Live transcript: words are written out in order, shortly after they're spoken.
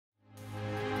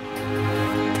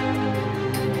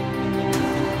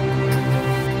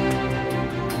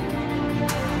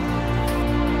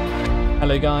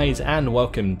Hello guys, and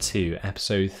welcome to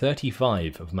episode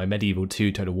 35 of my Medieval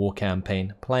 2 Total War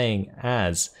campaign, playing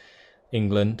as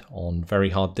England on very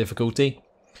hard difficulty.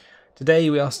 Today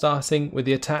we are starting with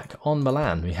the attack on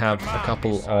Milan. We have a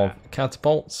couple of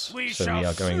catapults, so we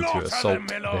are going to assault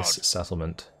this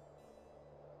settlement.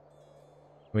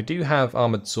 We do have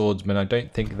armoured swordsmen. I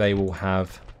don't think they will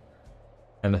have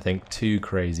anything too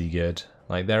crazy good.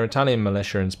 Like, their Italian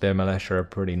militia and spear militia are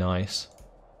pretty nice.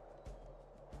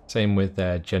 Same with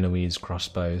their Genoese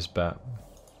crossbows, but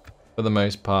for the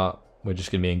most part, we're just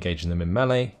going to be engaging them in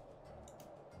melee.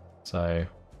 So,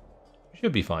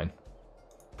 should be fine.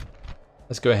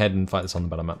 Let's go ahead and fight this on the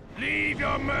battle map. Leave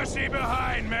your mercy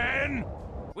behind, men!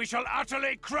 We shall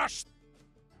utterly crush...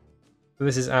 So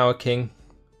this is our king.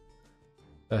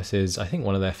 Versus, I think,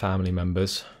 one of their family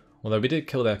members. Although we did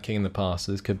kill their king in the past,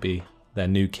 so this could be their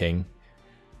new king.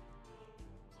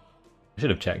 I should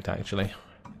have checked, actually.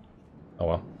 Oh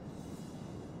well.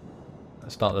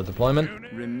 Let's start the deployment.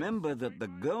 Remember that the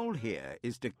goal here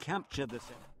is to capture the...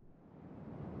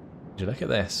 Would you look at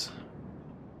this?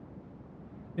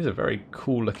 These are very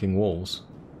cool looking walls.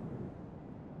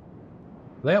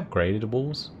 Are they upgraded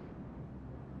walls?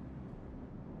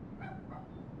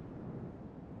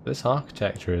 This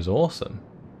architecture is awesome.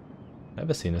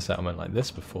 Never seen a settlement like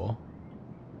this before.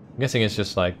 I'm guessing it's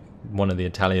just like one of the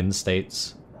Italian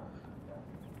states.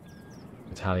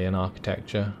 Italian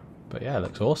architecture. But yeah, it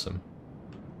looks awesome.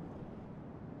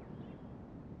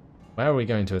 Where are we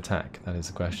going to attack? That is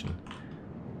the question.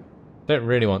 Don't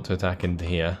really want to attack into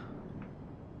here.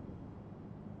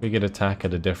 If we could attack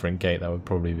at a different gate, that would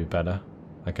probably be better.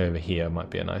 Like over here might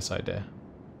be a nice idea.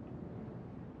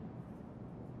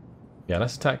 Yeah,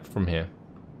 let's attack from here.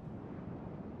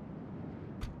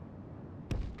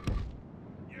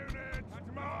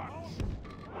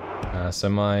 So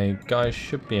my guys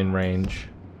should be in range.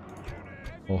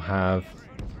 We'll have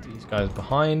these guys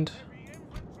behind.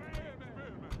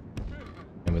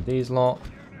 And with these lot.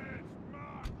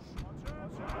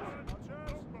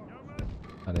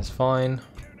 That is fine.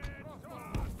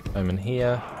 I'm in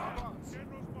here.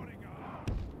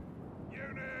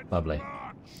 Lovely.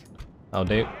 I'll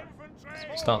do.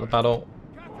 Start the battle.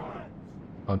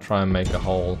 I'll try and make a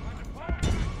hole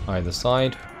either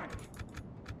side.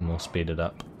 And we'll speed it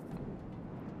up.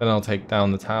 Then I'll take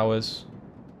down the towers.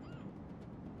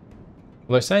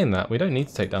 Although saying that, we don't need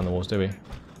to take down the walls, do we?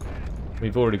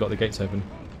 We've already got the gates open.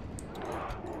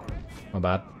 My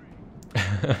bad.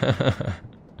 I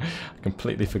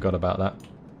completely forgot about that.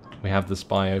 We have the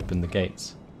spy open the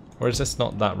gates. Or is this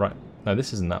not that right? No,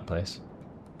 this isn't that place.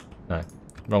 No,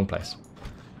 wrong place.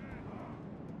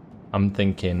 I'm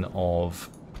thinking of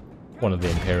one of the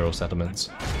Imperial settlements.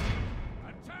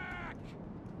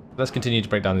 Let's continue to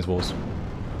break down these walls.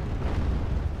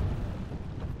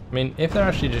 I mean, if they're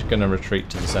actually just going to retreat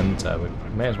to the centre, we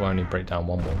may as well only break down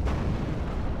one wall.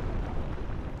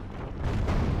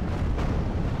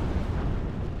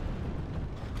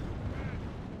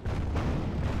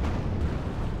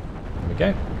 There we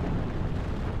go.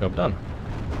 Job done.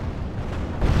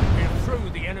 We're through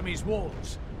the enemy's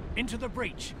walls, into the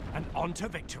breach, and on to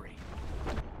victory.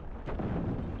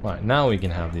 Right, now we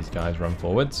can have these guys run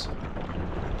forwards.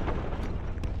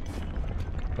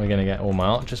 We're going to get all my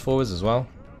archers forwards as well.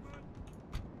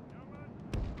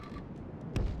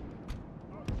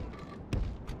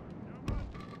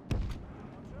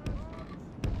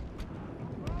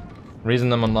 The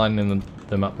reason I'm lining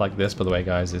them up like this, by the way,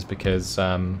 guys, is because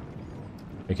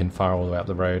we can fire all the way up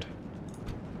the road.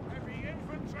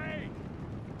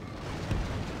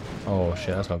 Oh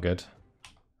shit, that's not good.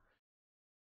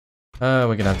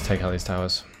 We're gonna have to take out these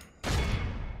towers.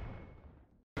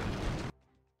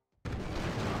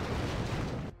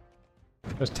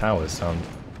 Those towers sound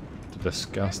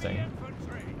disgusting.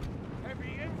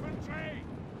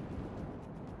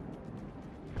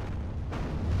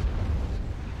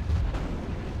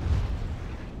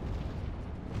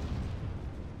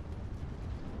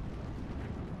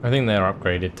 I think they're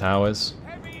upgraded towers,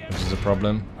 which is a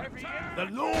problem. The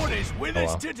Lord is with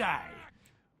us today.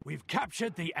 We've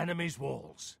captured the enemy's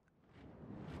walls.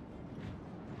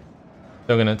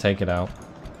 Still gonna take it out.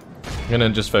 I'm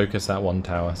gonna just focus that one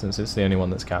tower since it's the only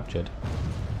one that's captured.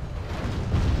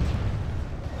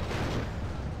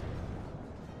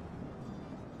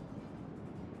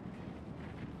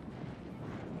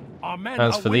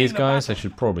 As for these guys, they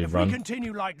should probably run. If we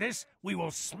continue like this, we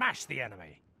will smash the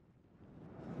enemy.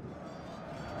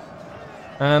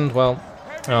 And, well,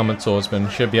 armoured swordsmen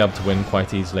should be able to win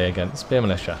quite easily against spear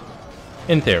militia.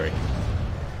 In theory.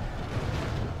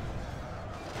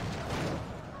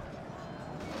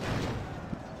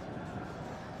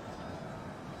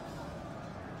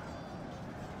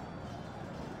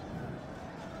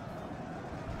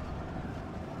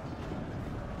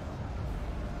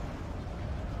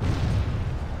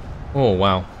 Oh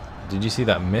wow, did you see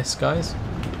that miss, guys?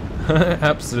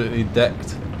 Absolutely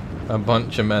decked a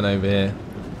bunch of men over here.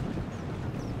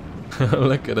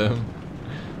 Look at them,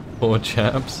 poor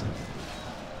chaps.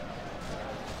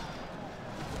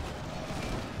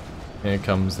 Here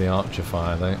comes the archer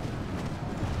fire though.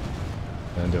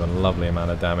 Gonna do a lovely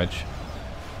amount of damage.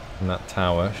 And that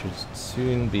tower should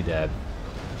soon be dead.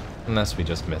 Unless we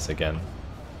just miss again.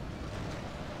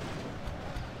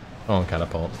 Come on,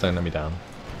 catapults, don't let me down.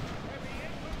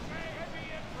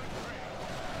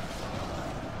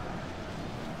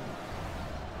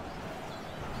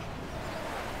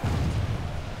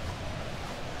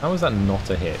 How is that not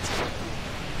a hit?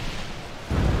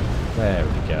 There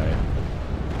we go.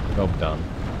 Job done.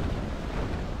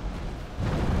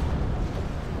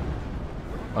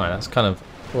 Alright, that's kind of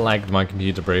lagged my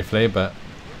computer briefly, but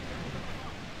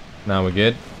now we're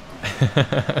good.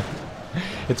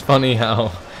 It's funny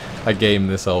how a game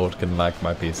this old can lag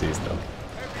my PC still.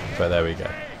 But there we go.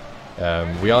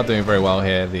 We are doing very well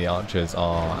here. The archers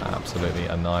are absolutely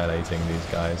annihilating these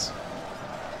guys.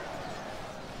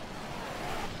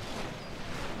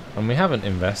 And we haven't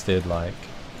invested like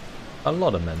a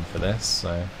lot of men for this,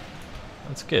 so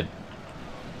that's good.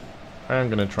 I'm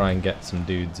going to try and get some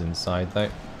dudes inside though.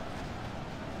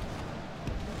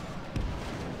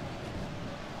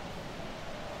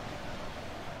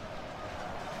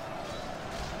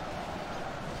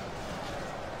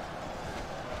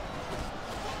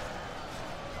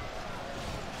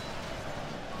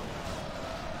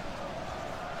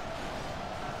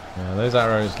 Yeah, those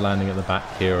arrows landing at the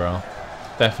back here are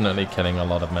definitely killing a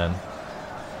lot of men.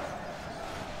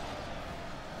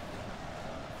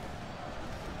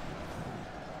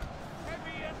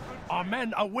 Our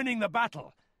men are winning the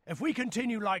battle. If we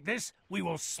continue like this, we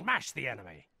will smash the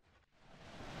enemy.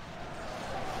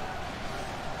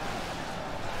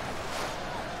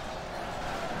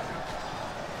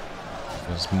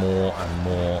 There's more and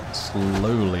more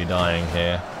slowly dying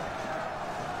here.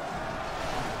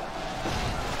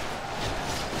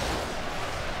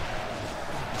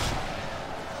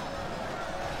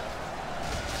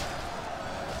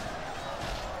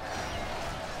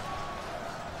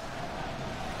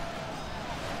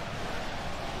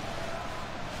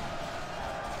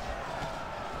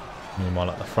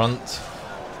 Meanwhile at the front,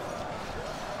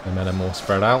 the men are more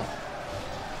spread out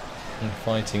and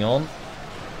fighting on.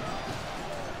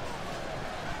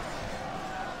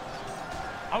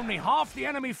 Only half the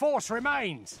enemy force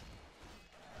remains.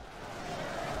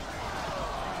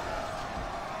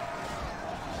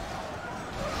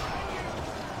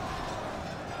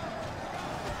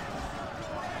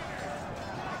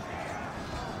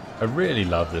 I really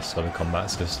love this sort of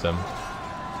combat system.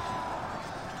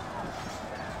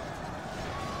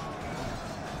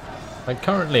 Like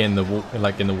currently in the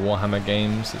Warhammer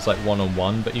games, it's like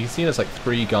one-on-one, but you can see there's like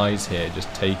 3 guys here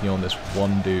just taking on this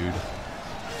one dude.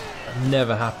 That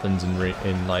never happens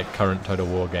in like current Total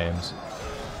War games.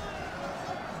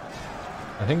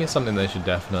 I think it's something they should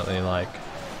definitely like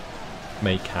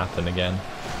make happen again.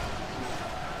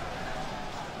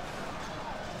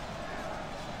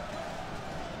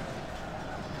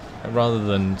 Rather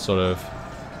than sort of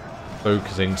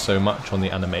focusing so much on the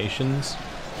animations.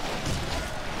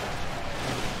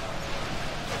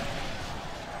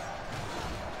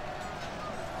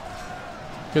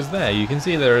 Because there, you can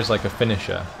see there is like a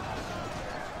finisher.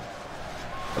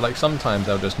 But like sometimes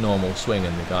they'll just normal swing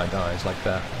and the guy dies like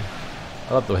that.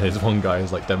 I love the way this one guy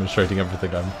is like demonstrating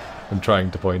everything I'm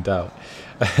trying to point out.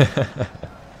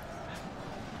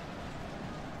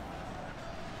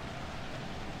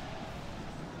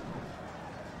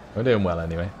 We're doing well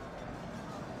anyway.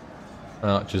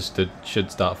 Archers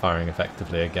should start firing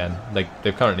effectively again.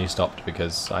 They've currently stopped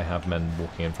because I have men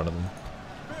walking in front of them.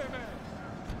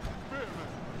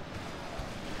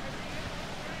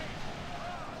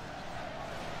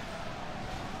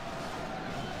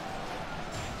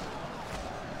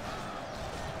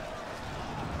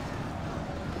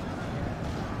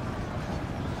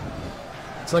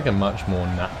 It's like a much more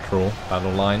natural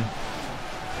battle line.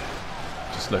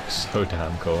 Just looks so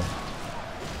damn cool.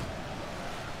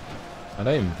 I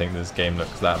don't even think this game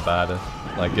looks that bad.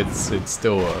 Like it's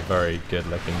still a very good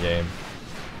looking game.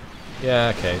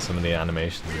 Yeah, okay, some of the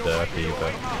animations are derpy,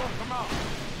 but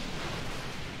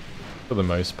for the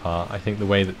most part, I think the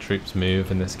way that troops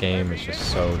move in this game is just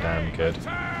so damn good.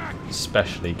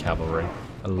 Especially cavalry.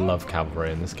 I love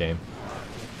cavalry in this game.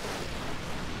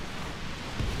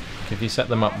 If you set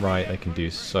them up right, they can do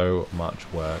so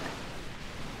much work.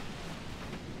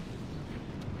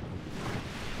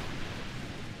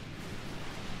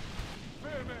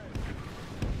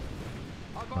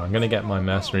 I'm going to get my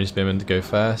mercenary spearmen to go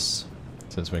first.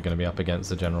 since we're going to be up against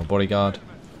the general bodyguard.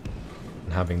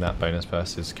 And having that bonus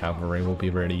versus cavalry will be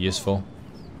really useful.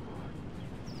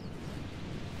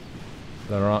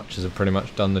 Their archers have pretty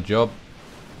much done the job.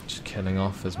 Just killing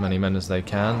off as many men as they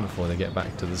can before they get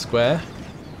back to the square.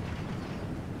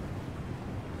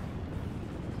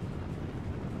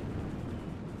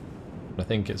 I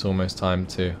think it's almost time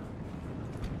to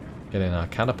get in our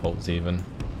catapults even.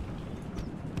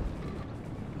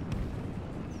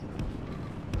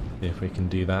 See if we can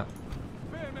do that.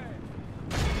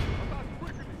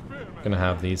 Gonna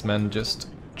have these men just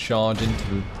charge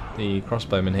into the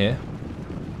crossbowmen here.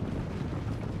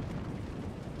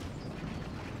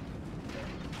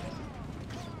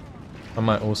 I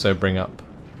might also bring up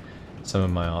some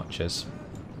of my archers.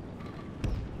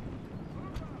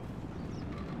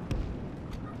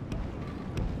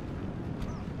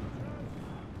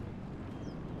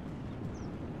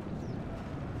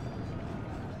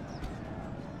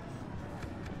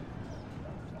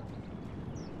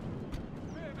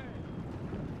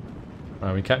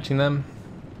 Are we catching them?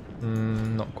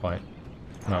 Not quite.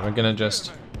 Right, we're gonna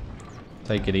just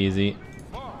take it easy.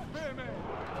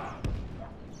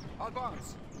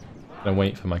 Gonna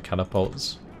wait for my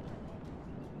catapults.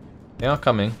 They are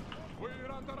coming.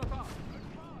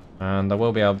 And I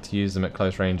will be able to use them at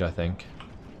close range, I think.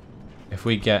 If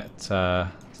we get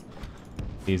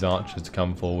these archers to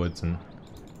come forwards and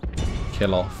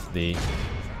kill off the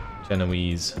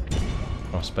Genoese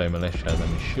crossbow militia,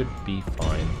 then we should be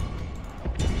fine.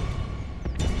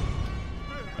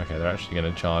 Okay, they're actually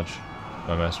going to charge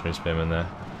my mercenary spearmen there.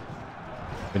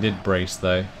 We did brace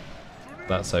though.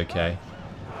 That's okay.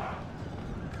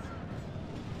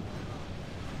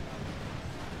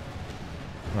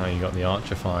 Now you got the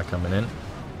archer fire coming in.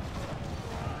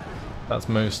 That's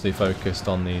mostly focused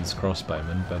on these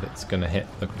crossbowmen, but it's going to hit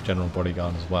the general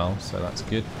bodyguard as well, so that's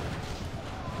good.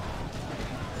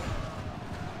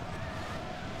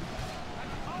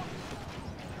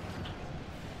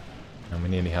 And we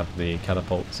nearly have the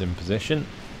catapults in position.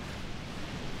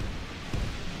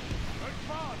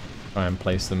 Try and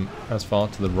place them as far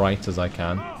to the right as I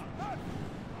can,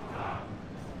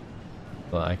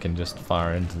 so that I can just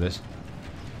fire into this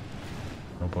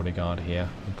bodyguard here.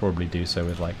 I'll probably do so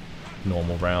with like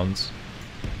normal rounds.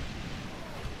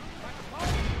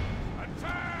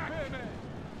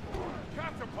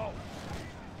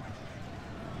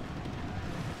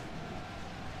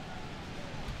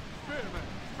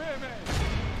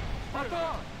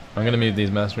 I'm going to move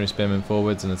these mercenary spearmen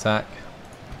forwards and attack.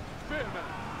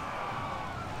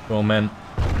 Go on, men.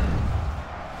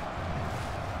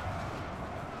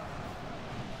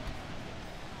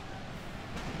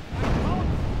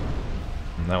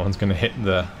 And that one's going to hit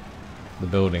the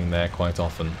building there quite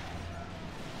often.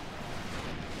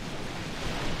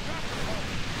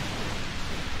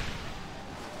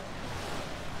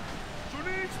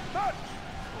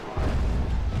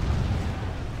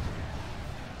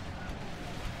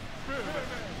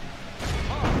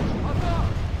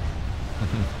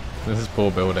 This is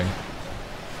poor building.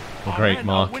 A great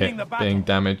market being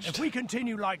damaged. If we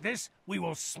continue like this, we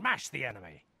will smash the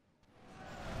enemy.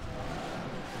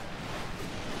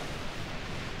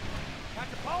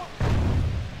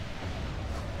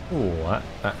 Ooh,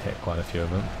 that hit quite a few of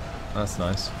them. That's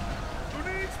nice.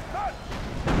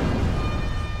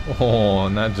 Oh,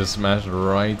 and that just smashed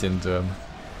right into him.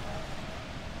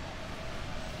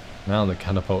 Now the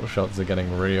catapult shots are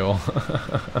getting real.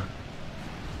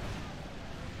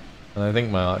 And I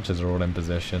think my archers are all in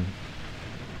position.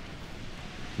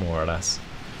 More or less.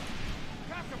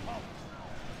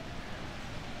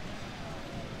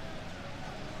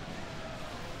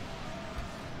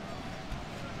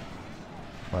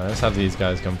 Right, let's have these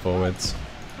guys come forwards.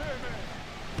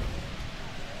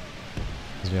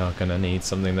 Because we are going to need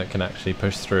something that can actually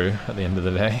push through at the end of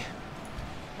the day.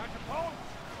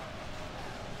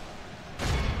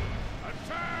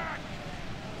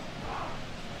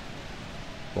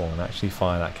 Go on, actually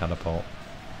fire that catapult.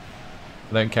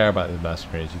 I don't care about the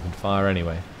mercenaries, you can fire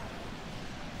anyway.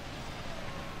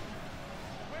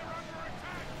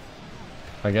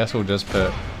 I guess we'll just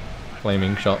put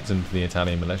flaming shots into the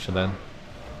Italian militia then.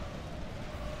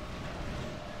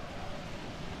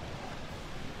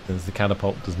 Because the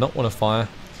catapult does not want to fire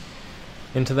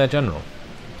into their general.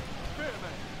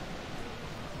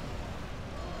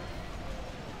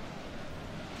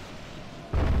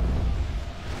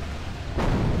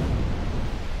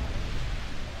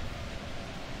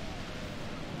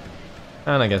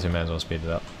 And I guess we may as well speed it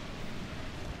up.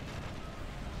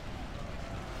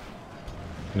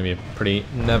 It's going to be a pretty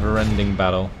never-ending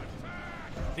battle.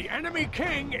 The enemy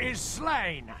king is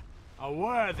slain. A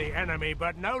worthy enemy,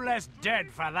 but no less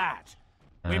dead for that.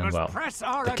 And well, press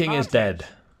our the king is dead.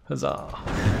 Huzzah.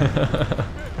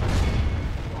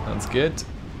 That's good.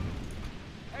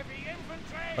 Heavy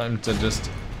infantry! Time to just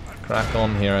crack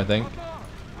on here, I think.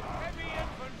 Heavy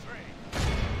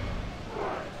infantry!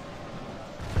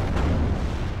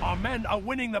 Our men are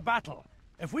winning the battle.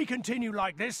 If we continue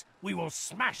like this, we will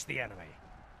smash the enemy.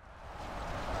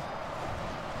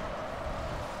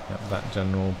 Yep, that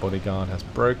general bodyguard has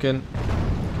broken.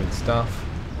 Good stuff.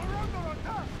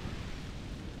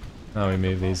 Now we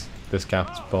move this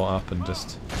catapult up and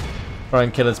just try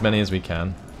and kill as many as we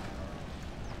can.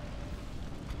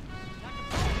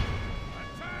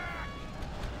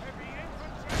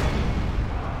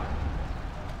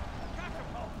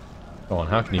 Go on,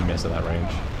 how can you miss at that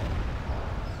range?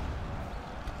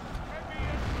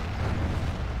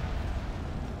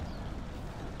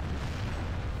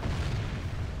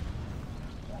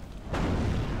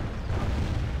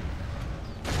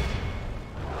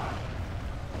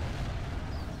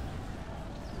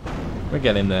 We're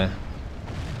getting there.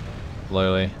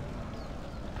 Slowly.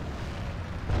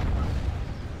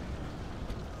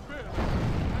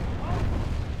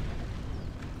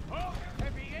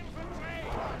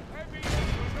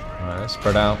 Alright, let's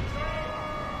spread out.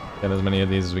 Get as many of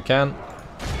these as we can.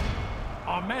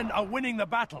 Our men are winning the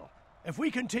battle. If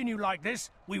we continue like this,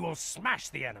 we will smash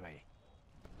the enemy.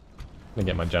 Let me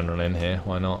get my general in here,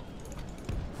 why not?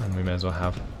 And we may as well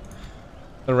have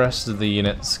the rest of the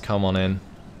units come on in.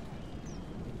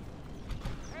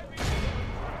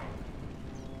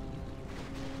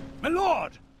 My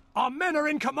lord, our men are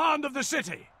in command of the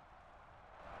city.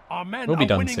 Our men We'll be are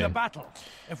done winning the soon. battle.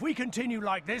 If we continue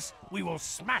like this, we will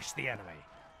smash the enemy.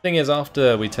 Thing is,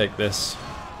 after we take this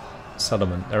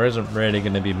settlement, there isn't really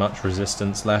going to be much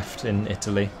resistance left in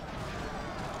Italy.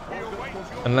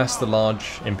 Unless the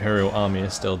large imperial army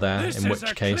is still there, This in is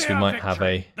which a case we clear might have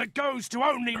a victory that goes to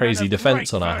only crazy men of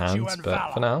defense great on our virtue hands, and but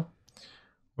valor. for now,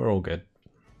 we're all good.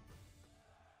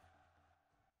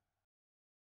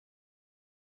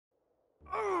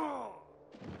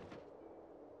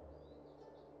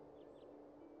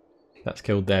 That's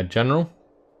killed their general.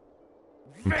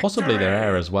 And possibly their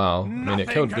heir as well. I mean, we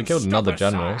killed another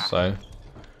general, so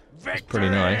it's pretty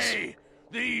nice.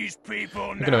 These people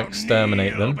We're going to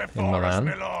exterminate them in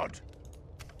Milan. Lord.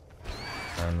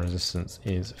 And resistance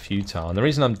is futile. And the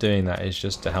reason I'm doing that is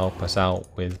just to help us out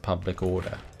with public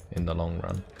order in the long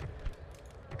run.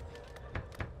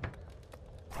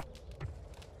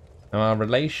 Now, our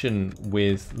relation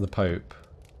with the Pope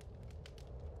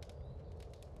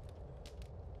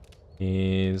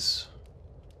is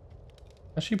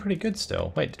actually pretty good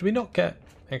still. Wait, did we not get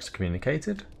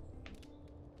excommunicated?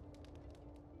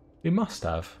 We must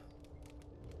have.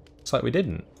 It's like we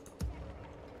didn't.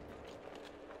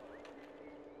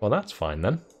 Well, that's fine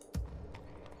then.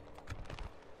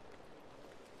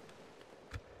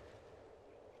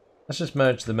 Let's just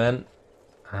merge the men.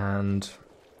 And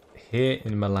here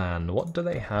in Milan, what do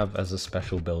they have as a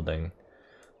special building?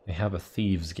 They have a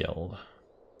thieves guild.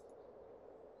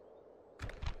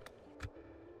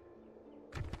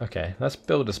 Okay, let's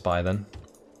build a spy then.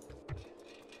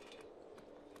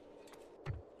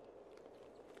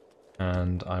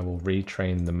 And I will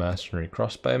retrain the mercenary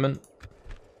crossbowman.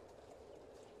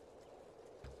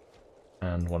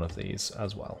 And one of these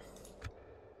as well.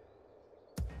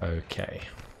 Okay.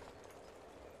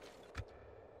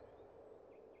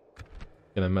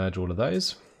 Gonna merge all of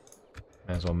those.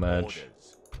 May as well merge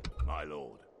Orders, my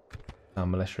lord. our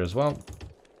militia as well.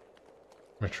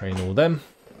 Retrain all them.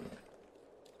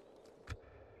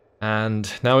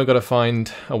 And now we've got to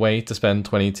find a way to spend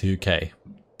 22k.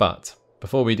 But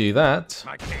before we do that,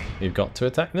 My king. we've got to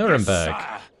attack Nuremberg.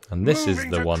 Sire. And this is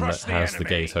Moving the to one that crush the has the enemy.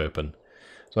 gate open.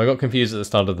 So I got confused at the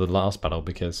start of the last battle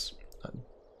because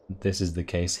this is the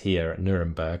case here at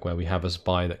Nuremberg where we have a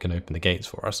spy that can open the gates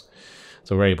for us.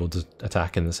 So we're able to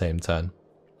attack in the same turn.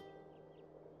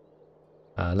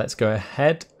 Let's go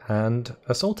ahead and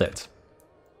assault it.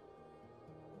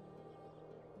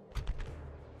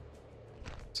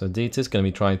 So Dieter's going to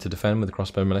be trying to defend with the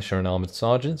crossbow militia and armoured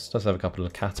sergeants. Does have a couple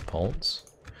of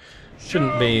catapults.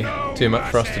 Shouldn't be too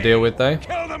much for us to deal with though.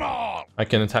 Kill them all. I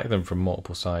can attack them from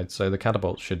multiple sides, so the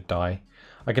catapults should die.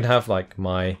 I can have like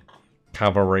my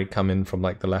cavalry come in from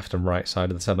like the left and right side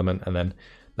of the settlement, and then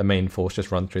the main force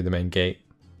just run through the main gate.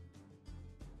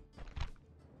 I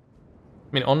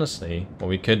mean, honestly, what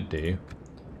we could do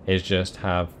is just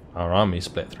have our army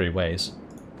split 3 ways.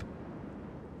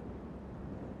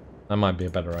 That might be a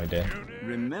better idea.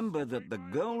 Remember that the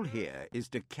goal here is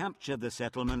to capture the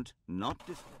settlement, not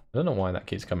destroy. I don't know why that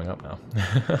keeps coming up now.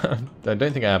 I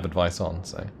don't think I have advice on,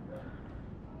 so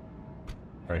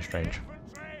very strange.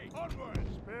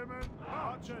 Onwards,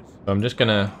 So I'm just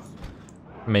gonna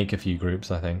make a few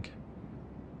groups, I think.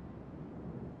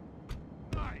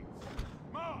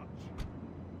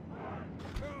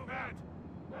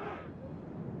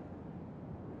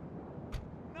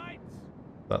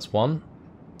 That's one.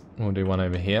 We'll do one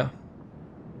over here.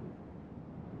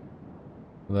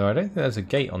 Although I don't think there's a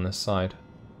gate on this side.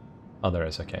 Oh, there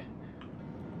is, okay.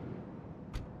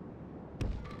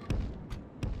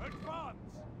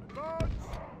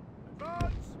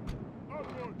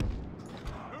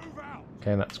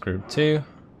 Okay, that's group 2.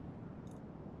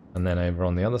 And then over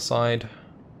on the other side,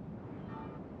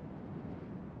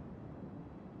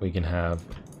 we can have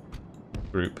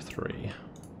group 3.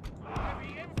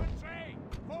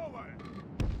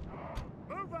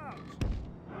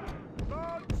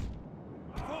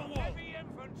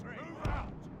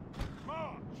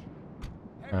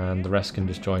 And the rest can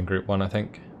just join group 1, I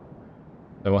think.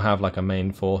 So we'll have like a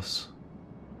main force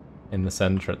in the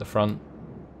center at the front.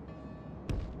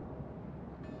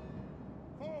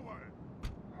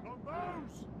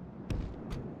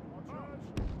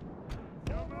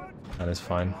 That is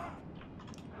fine.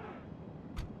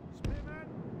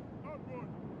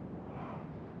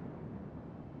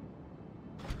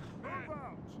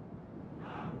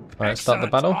 Alright, start the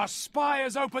battle. Our spy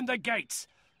has opened the gates.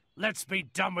 Let's be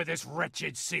done with this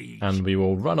wretched siege. And we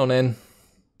will run on in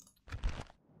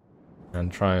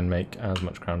and try and make as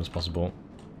much ground as possible.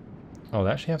 Oh, they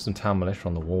actually have some town militia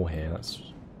on the wall here. That's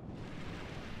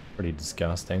pretty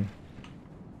disgusting.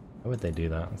 Why would they do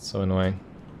that? That's so annoying.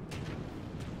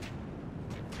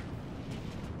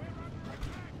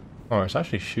 Oh, it's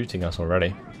actually shooting us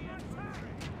already.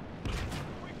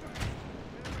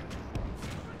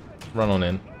 Run on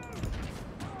in.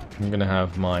 I'm going to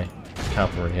have my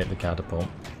cavalry hit the catapult,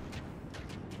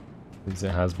 because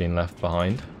it has been left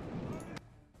behind.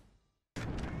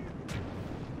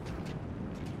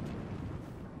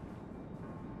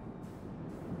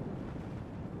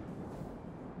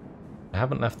 I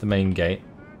haven't left the main gate.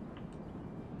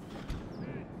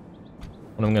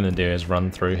 What I'm going to do is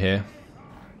run through here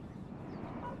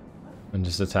and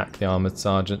just attack the armoured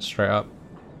sergeant straight up.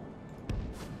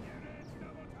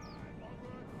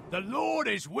 The Lord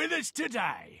is with us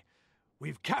today.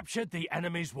 We've captured the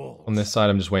enemy's walls. On this side,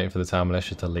 I'm just waiting for the town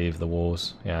militia to leave the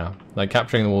walls. Yeah, like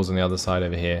capturing the walls on the other side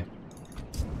over here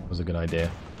was a good idea.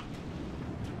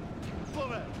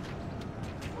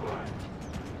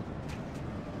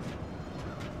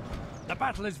 The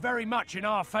battle is very much in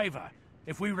our favour.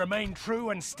 If we remain true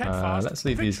and steadfast, let's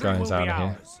leave these victory guys will out be of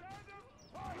here. ours.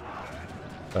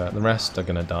 But the rest are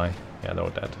gonna die. Yeah, they're all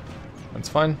dead. That's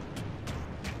fine.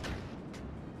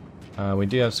 We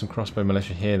do have some crossbow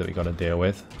militia here that we got to deal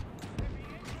with.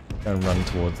 Go and run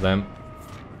towards them.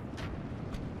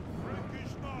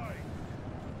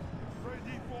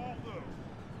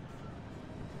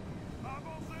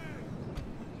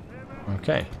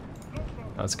 Okay,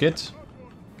 that's good.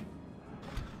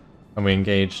 And we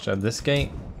engaged at this gate.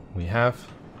 We have.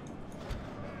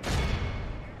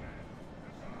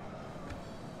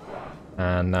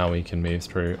 And now we can move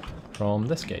through from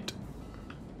this gate.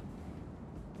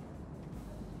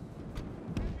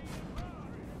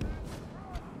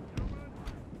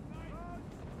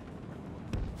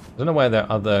 I don't know where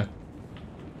their other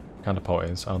catapult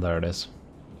is. Oh, there it is.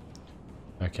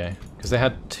 Okay, because they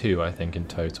had 2, I think, in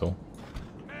total.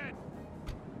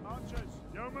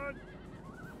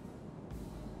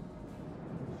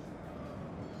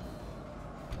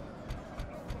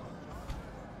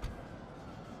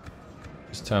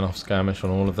 Just turn off skirmish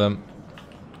on all of them.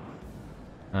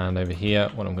 And over here,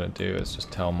 what I'm going to do is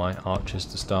just tell my archers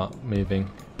to start moving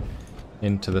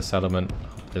into the settlement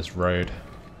up this road.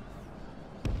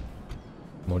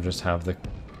 We'll just have the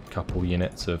couple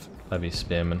units of levy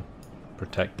spearmen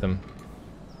protect them.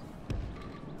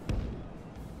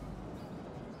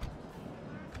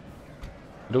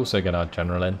 We'd also get our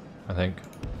general in, I think.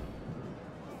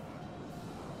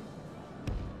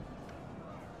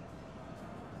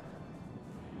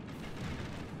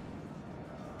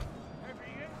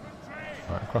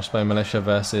 Alright, crossbow militia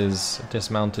versus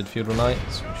dismounted feudal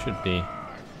knights. We should be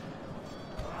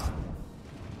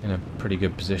in a pretty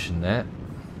good position there.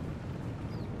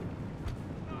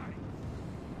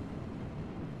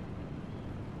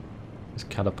 This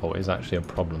catapult is actually a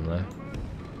problem though.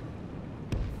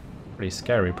 Pretty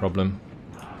scary problem.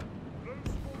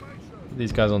 Put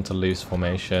these guys onto loose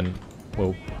formation.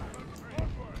 We'll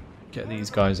get these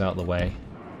guys out of the way.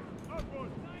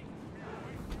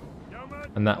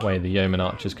 And that way the yeoman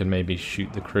archers can maybe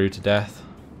shoot the crew to death.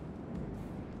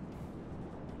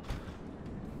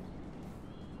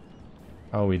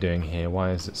 How are we doing here?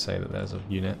 Why does it say that there's a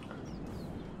unit?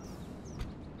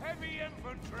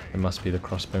 It must be the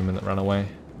crossbowman that ran away.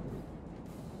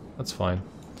 That's fine.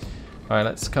 Alright,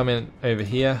 let's come in over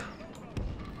here.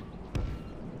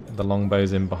 The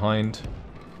longbow's in behind.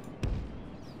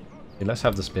 Okay, let's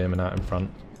have the spearmen out in front.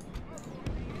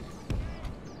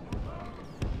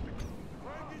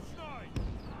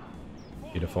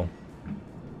 Beautiful.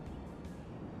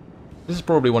 This is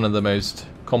probably one of the most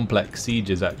complex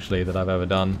sieges, actually, that I've ever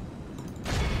done.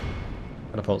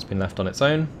 Catapult's been left on its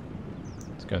own.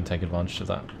 Let's go and take advantage of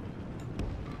that.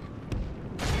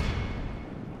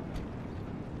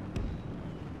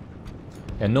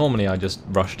 Yeah, normally I just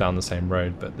rush down the same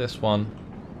road, but this one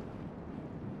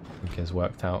I think has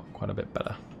worked out quite a bit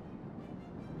better.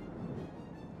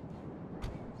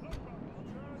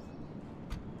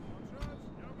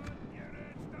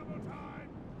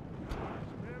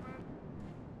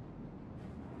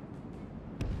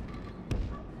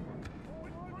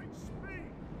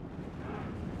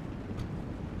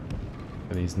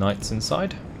 Get these knights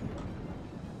inside.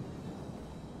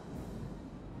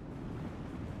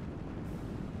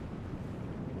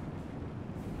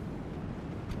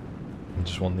 I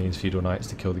just want these feudal knights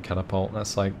to kill the catapult.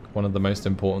 That's like one of the most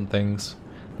important things.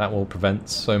 That will prevent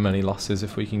so many losses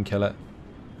if we can kill it.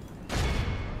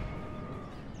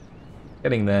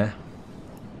 Getting there.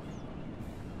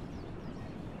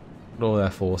 All their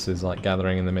forces like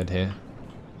gathering in the mid here.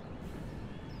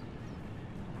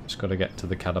 Just got to get to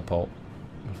the catapult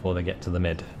before they get to the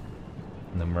mid,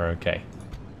 and then we're okay.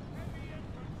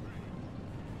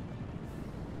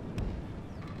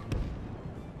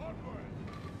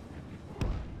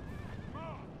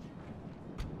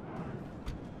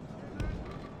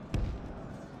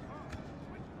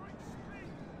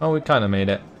 Oh, we kind of made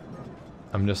it.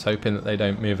 I'm just hoping that they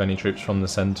don't move any troops from the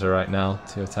center right now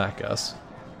to attack us.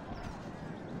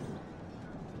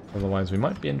 Otherwise we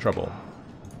might be in trouble.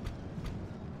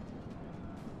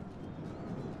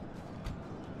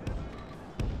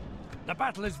 The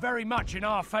battle is very much in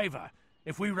our favor.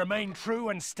 If we remain true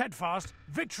and steadfast,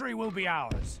 victory will be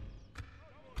ours.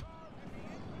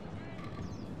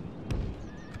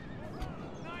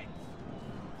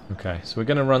 Okay, so we're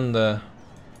going to run the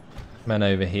men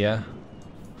over here.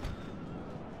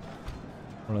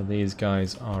 All of these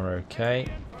guys are okay.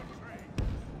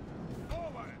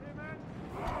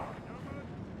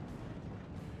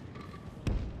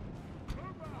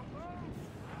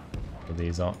 All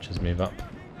these archers move up.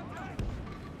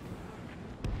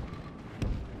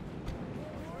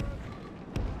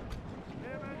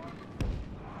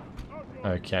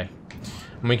 Okay,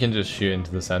 and we can just shoot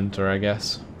into the center, I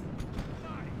guess.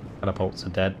 Catapults are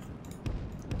dead.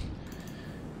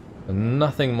 And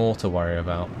nothing more to worry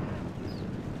about.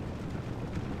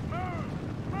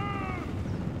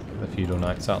 Get the feudal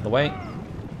knights out of the way.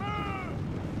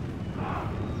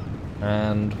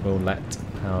 And we'll let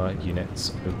our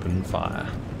units open fire.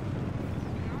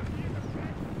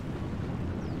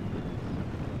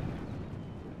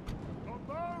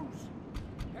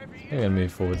 I'm going to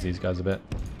move forwards these guys a bit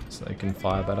so they can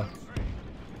fire better.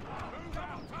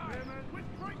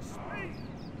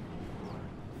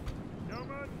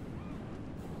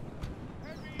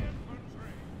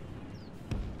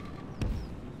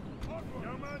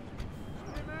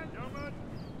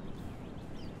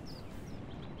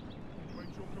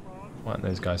 Why aren't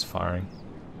those guys firing?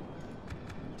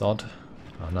 Odd.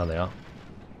 Oh, now they are.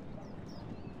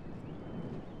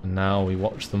 And now we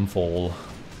watch them fall.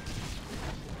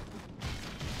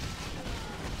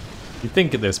 You'd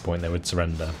think at this point they would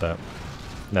surrender, but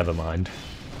never mind.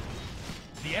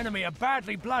 The enemy are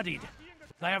badly bloodied.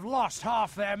 They have lost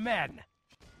half their men.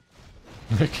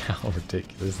 Look how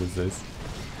ridiculous this is.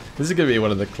 This is going to be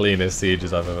one of the cleanest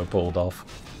sieges I've ever pulled off.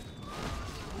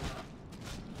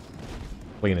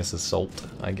 Cleanest assault,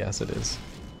 I guess it is.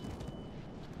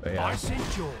 But yeah. By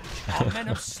St. George, our men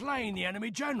have slain the enemy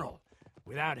general.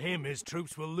 Without him, his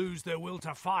troops will lose their will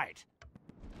to fight.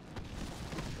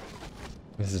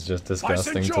 This is just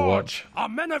disgusting to watch. Our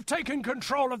men have taken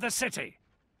control of the city.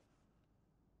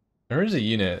 There is a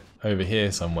unit over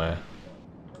here somewhere.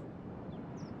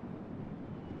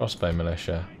 Crossbow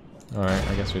militia. Alright,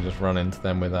 I guess we just run into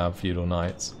them with our feudal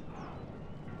knights.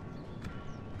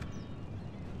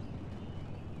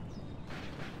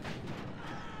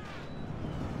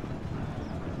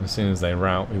 As soon as they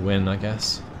rout, we win, I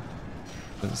guess.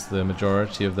 Since the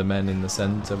majority of the men in the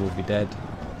centre will be dead.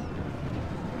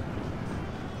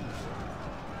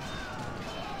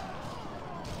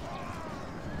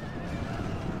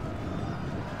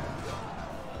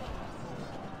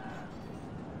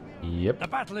 Yep. The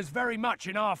battle is very much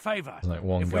in our favor. There's like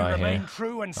one if guy we remain here.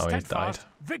 true and Oh, he steadfast, died.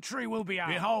 victory will be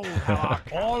ours. Behold how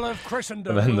all of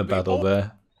Christendom And then will the battle be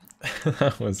there.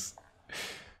 That was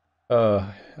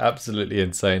absolutely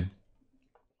insane.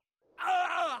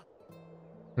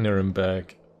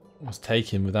 Nuremberg was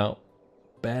taken without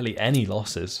barely any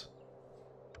losses.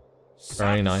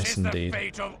 Very nice indeed.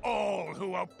 Go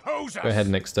ahead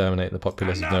and exterminate the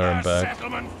populace of Nuremberg.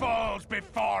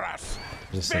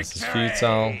 Resistance is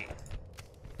futile.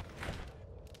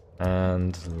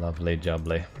 And lovely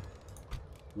jubbly.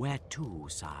 Where to,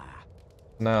 sire?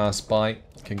 Now our spy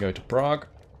can go to Prague.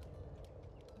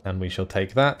 And we shall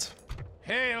take that.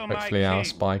 Hopefully our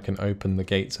spy can open the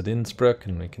gates at Innsbruck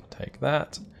and we can take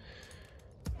that.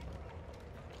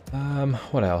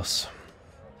 What else?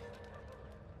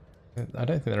 I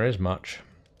don't think there is much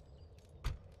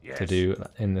to do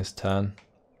in this turn.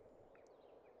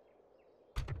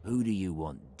 Who do you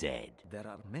want dead? There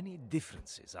are many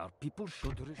differences. Our people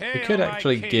should... We could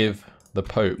actually give the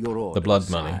Pope the blood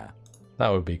money. That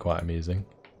would be quite amusing.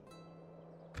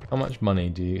 How much money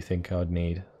do you think I'd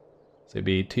need? So it'd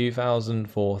be 2,000,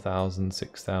 4,000,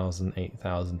 6,000,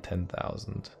 8,000,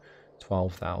 10,000,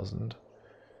 12,000.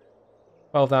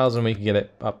 12,000 we can get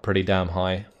it up pretty damn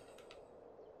high.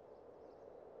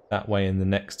 That way in the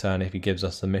next turn if he gives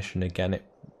us the mission again it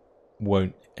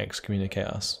won't excommunicate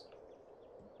us.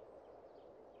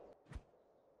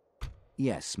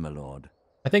 Yes, my lord.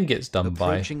 I think it's done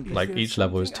by, like each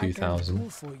level is 2,000.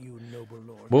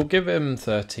 We'll give him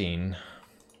 13.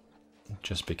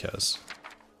 Just because.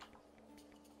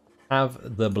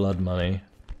 Have the blood money.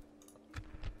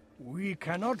 We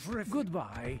cannot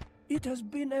goodbye. It has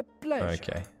been a pleasure.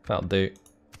 Okay, that'll do.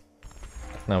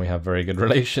 Now we have very good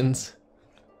relations.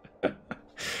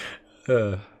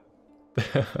 All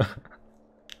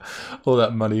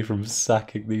that money from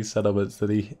sacking these settlements that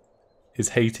he is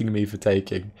hating me for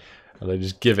taking, and I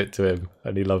just give it to him,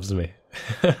 and he loves me.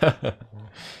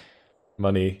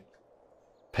 Money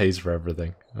pays for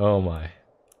everything. Oh my.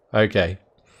 Okay.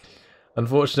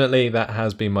 Unfortunately, that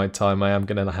has been my time. I am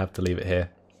going to have to leave it here.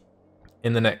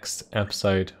 In the next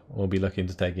episode, we'll be looking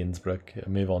to take Innsbruck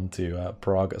and move on to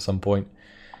Prague at some point.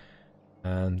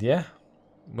 And yeah,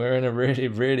 we're in a really,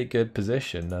 really good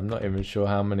position. I'm not even sure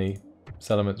how many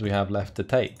settlements we have left to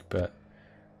take, but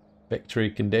victory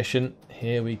condition,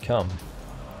 here we come.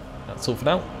 That's all for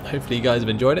now. Hopefully you guys have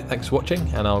enjoyed it. Thanks for watching,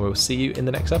 and I will see you in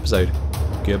the next episode.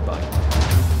 Goodbye.